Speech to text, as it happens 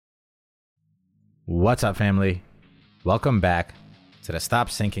What's up, family? Welcome back to the Stop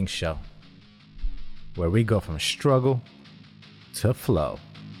Sinking Show, where we go from struggle to flow.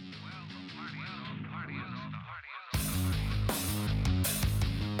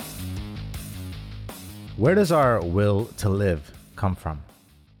 Where does our will to live come from?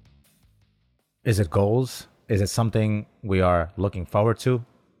 Is it goals? Is it something we are looking forward to?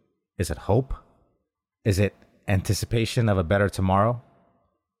 Is it hope? Is it anticipation of a better tomorrow?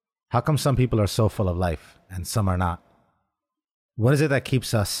 How come some people are so full of life and some are not? What is it that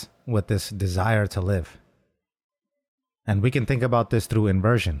keeps us with this desire to live? And we can think about this through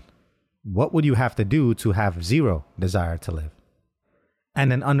inversion. What would you have to do to have zero desire to live?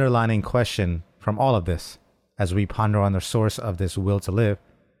 And an underlining question from all of this, as we ponder on the source of this will to live,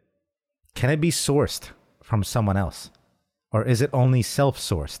 can it be sourced from someone else? Or is it only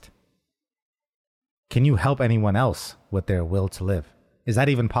self-sourced? Can you help anyone else with their will to live? Is that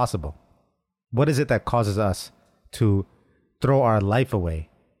even possible? What is it that causes us to throw our life away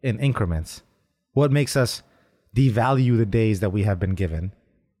in increments? What makes us devalue the days that we have been given?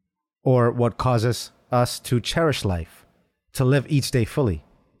 Or what causes us to cherish life, to live each day fully,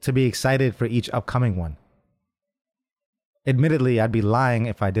 to be excited for each upcoming one? Admittedly, I'd be lying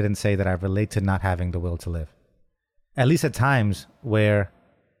if I didn't say that I relate to not having the will to live. At least at times where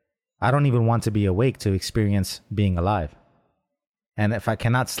I don't even want to be awake to experience being alive. And if I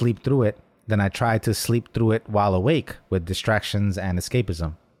cannot sleep through it, then I try to sleep through it while awake with distractions and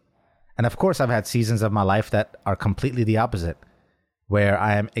escapism. And of course, I've had seasons of my life that are completely the opposite, where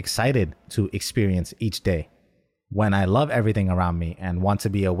I am excited to experience each day, when I love everything around me and want to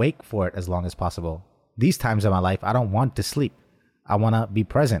be awake for it as long as possible. These times of my life, I don't want to sleep. I want to be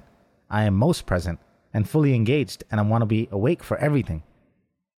present. I am most present and fully engaged, and I want to be awake for everything.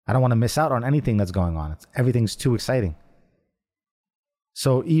 I don't want to miss out on anything that's going on. Everything's too exciting.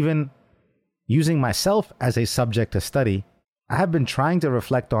 So even using myself as a subject to study, I have been trying to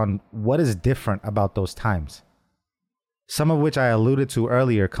reflect on what is different about those times. Some of which I alluded to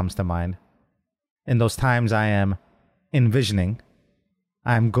earlier comes to mind. In those times, I am envisioning.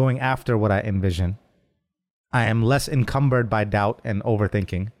 I am going after what I envision. I am less encumbered by doubt and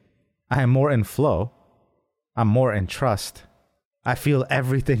overthinking. I am more in flow. I'm more in trust. I feel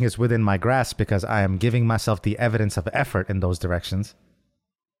everything is within my grasp because I am giving myself the evidence of effort in those directions.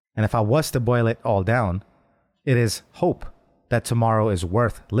 And if I was to boil it all down, it is hope that tomorrow is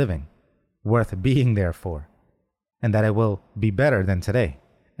worth living, worth being there for, and that it will be better than today.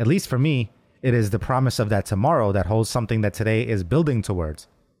 At least for me, it is the promise of that tomorrow that holds something that today is building towards.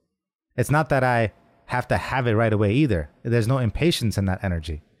 It's not that I have to have it right away either. There's no impatience in that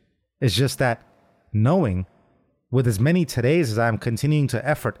energy. It's just that knowing with as many todays as I'm continuing to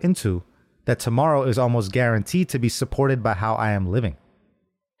effort into, that tomorrow is almost guaranteed to be supported by how I am living.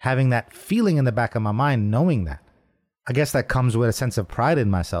 Having that feeling in the back of my mind, knowing that. I guess that comes with a sense of pride in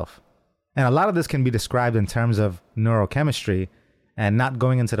myself. And a lot of this can be described in terms of neurochemistry, and not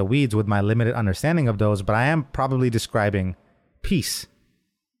going into the weeds with my limited understanding of those, but I am probably describing peace.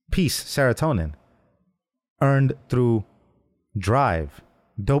 Peace, serotonin. Earned through drive,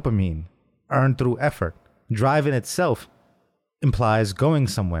 dopamine, earned through effort. Drive in itself implies going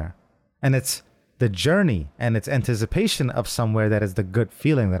somewhere. And it's the journey and its anticipation of somewhere that is the good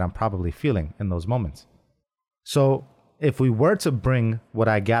feeling that I'm probably feeling in those moments. So if we were to bring what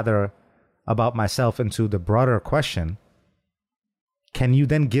I gather about myself into the broader question, can you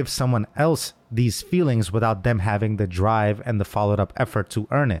then give someone else these feelings without them having the drive and the followed up effort to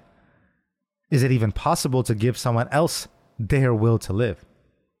earn it? Is it even possible to give someone else their will to live?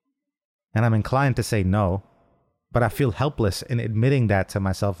 And I'm inclined to say no, but I feel helpless in admitting that to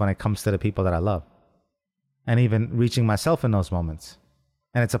myself when it comes to the people that I love. And even reaching myself in those moments.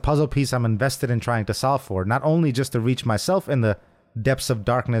 And it's a puzzle piece I'm invested in trying to solve for, not only just to reach myself in the depths of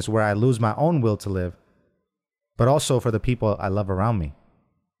darkness where I lose my own will to live, but also for the people I love around me.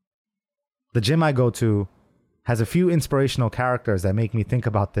 The gym I go to has a few inspirational characters that make me think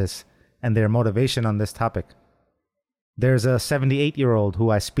about this and their motivation on this topic. There's a 78-year-old who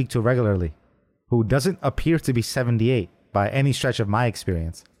I speak to regularly, who doesn't appear to be 78 by any stretch of my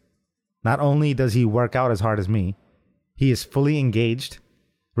experience. Not only does he work out as hard as me, he is fully engaged,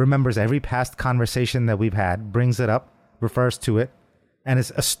 remembers every past conversation that we've had, brings it up, refers to it, and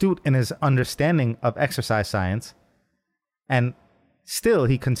is astute in his understanding of exercise science. And still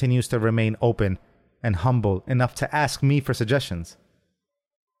he continues to remain open and humble enough to ask me for suggestions.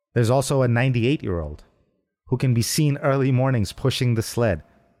 There's also a 98-year-old who can be seen early mornings pushing the sled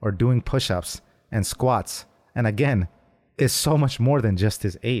or doing push-ups and squats, and again, is so much more than just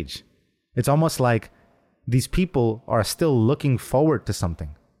his age. It's almost like these people are still looking forward to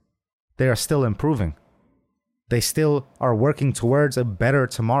something. they are still improving. They still are working towards a better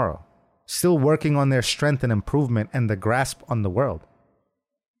tomorrow, still working on their strength and improvement and the grasp on the world.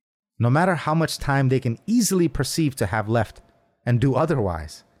 No matter how much time they can easily perceive to have left and do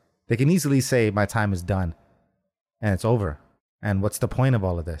otherwise, they can easily say, my time is done and it's over. And what's the point of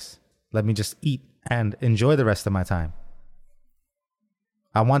all of this? Let me just eat and enjoy the rest of my time.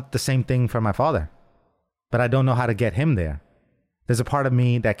 I want the same thing for my father, but I don't know how to get him there. There's a part of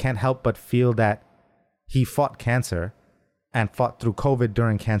me that can't help but feel that he fought cancer and fought through COVID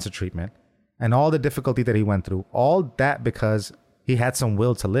during cancer treatment and all the difficulty that he went through, all that because he had some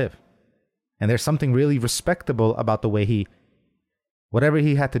will to live. And there's something really respectable about the way whatever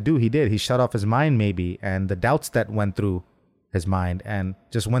he had to do, he did. He shut off his mind maybe, and the doubts that went through his mind, and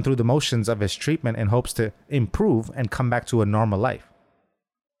just went through the motions of his treatment in hopes to improve and come back to a normal life.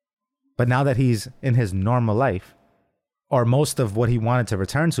 But now that he's in his normal life, or most of what he wanted to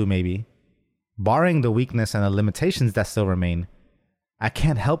return to maybe, barring the weakness and the limitations that still remain, I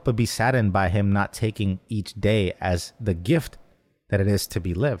can't help but be saddened by him not taking each day as the gift that it is to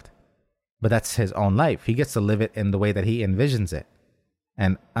be lived. But that's his own life. He gets to live it in the way that he envisions it.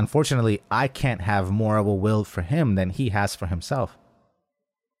 And unfortunately, I can't have more of a will for him than he has for himself.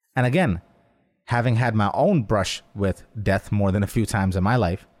 And again, having had my own brush with death more than a few times in my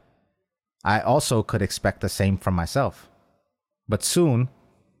life, I also could expect the same from myself. But soon,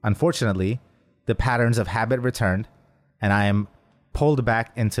 unfortunately, the patterns of habit returned, and I am pulled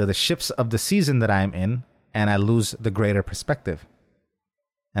back into the ships of the season that I am in, and I lose the greater perspective.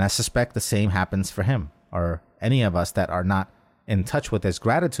 And I suspect the same happens for him, or any of us that are not in touch with his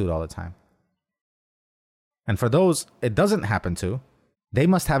gratitude all the time. And for those it doesn't happen to, they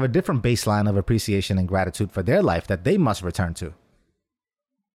must have a different baseline of appreciation and gratitude for their life that they must return to.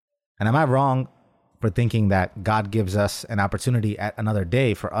 And am I wrong for thinking that God gives us an opportunity at another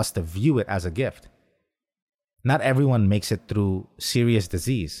day for us to view it as a gift? Not everyone makes it through serious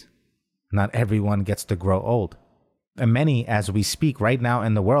disease. Not everyone gets to grow old. And many, as we speak right now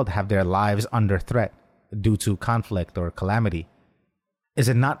in the world, have their lives under threat due to conflict or calamity. Is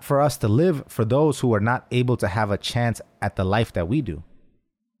it not for us to live for those who are not able to have a chance at the life that we do?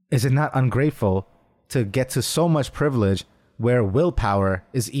 Is it not ungrateful to get to so much privilege where willpower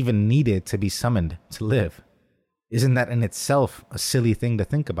is even needed to be summoned to live? Isn't that in itself a silly thing to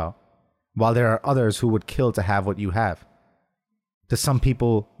think about? While there are others who would kill to have what you have. To some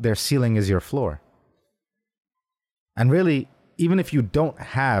people, their ceiling is your floor. And really, even if you don't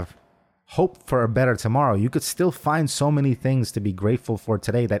have hope for a better tomorrow, you could still find so many things to be grateful for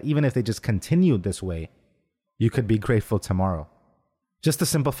today that even if they just continued this way, you could be grateful tomorrow. Just the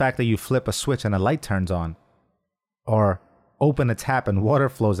simple fact that you flip a switch and a light turns on, or open a tap and water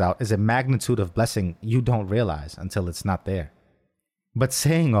flows out, is a magnitude of blessing you don't realize until it's not there. But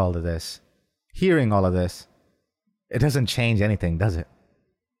saying all of this, hearing all of this, it doesn't change anything, does it?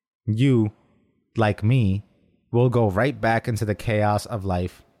 You, like me, will go right back into the chaos of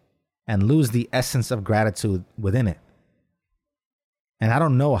life and lose the essence of gratitude within it. And I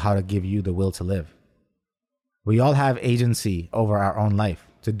don't know how to give you the will to live. We all have agency over our own life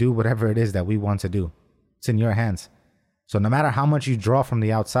to do whatever it is that we want to do. It's in your hands. So no matter how much you draw from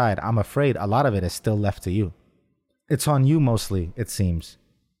the outside, I'm afraid a lot of it is still left to you. It's on you mostly, it seems,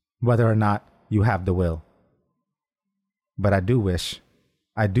 whether or not you have the will. But I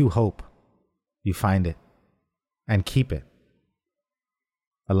do hope you find it and keep it.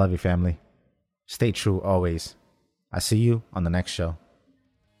 I love you, family. Stay true always. I see you on the next show.